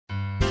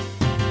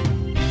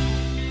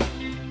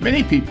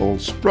Many people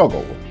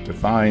struggle to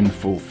find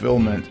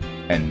fulfillment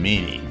and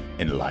meaning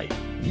in life.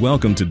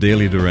 Welcome to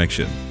Daily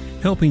Direction,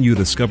 helping you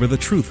discover the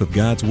truth of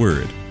God's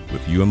Word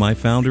with UMI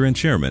founder and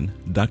chairman,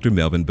 Dr.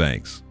 Melvin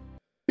Banks.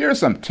 Here are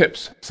some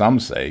tips some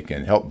say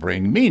can help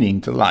bring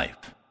meaning to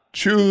life.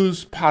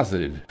 Choose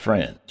positive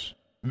friends.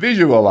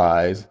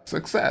 Visualize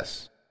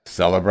success.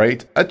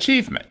 Celebrate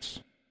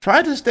achievements.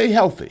 Try to stay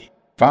healthy.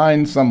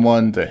 Find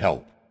someone to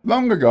help.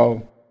 Long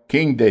ago,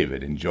 King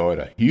David enjoyed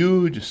a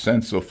huge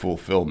sense of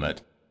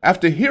fulfillment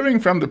after hearing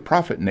from the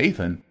prophet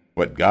Nathan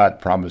what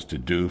God promised to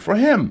do for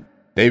him.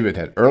 David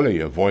had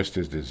earlier voiced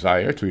his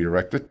desire to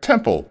erect a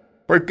temple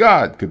where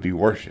God could be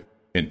worshipped.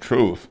 In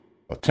truth,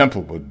 a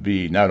temple would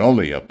be not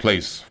only a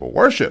place for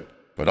worship,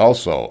 but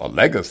also a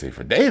legacy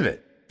for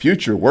David.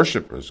 Future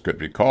worshipers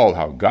could recall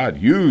how God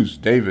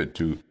used David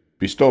to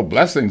bestow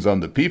blessings on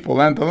the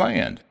people and the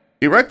land.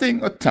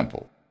 Erecting a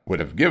temple would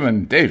have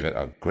given David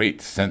a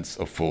great sense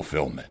of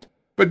fulfillment.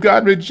 But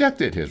God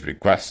rejected his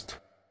request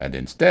and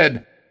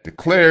instead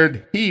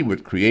declared he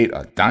would create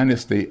a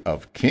dynasty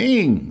of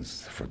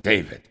kings for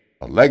David,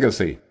 a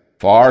legacy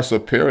far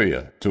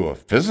superior to a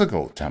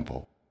physical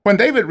temple. When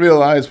David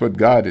realized what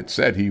God had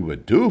said he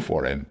would do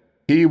for him,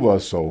 he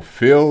was so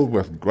filled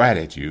with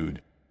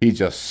gratitude, he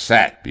just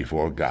sat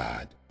before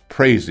God,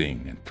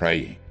 praising and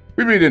praying.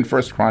 We read in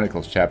 1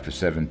 Chronicles chapter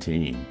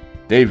 17,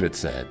 David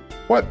said,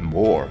 "What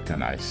more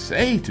can I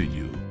say to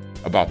you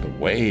about the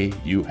way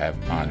you have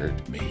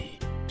honored me?"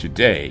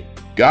 Today,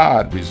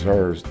 God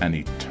reserves an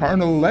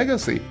eternal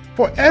legacy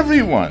for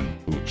everyone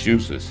who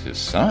chooses his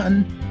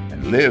Son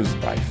and lives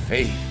by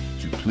faith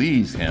to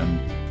please him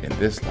in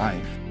this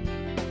life.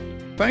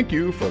 Thank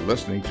you for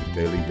listening to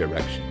Daily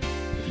Direction.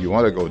 If you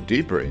want to go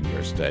deeper in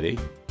your study,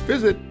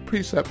 visit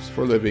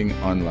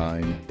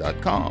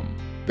preceptsforlivingonline.com.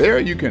 There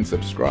you can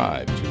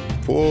subscribe to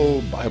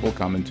full Bible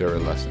commentary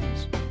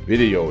lessons,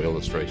 video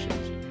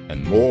illustrations,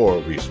 and more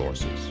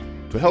resources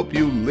to help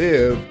you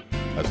live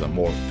as a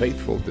more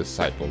faithful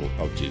disciple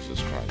of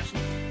Jesus Christ.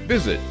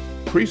 Visit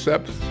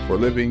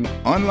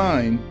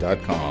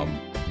preceptsforlivingonline.com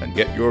and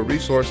get your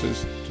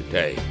resources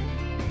today.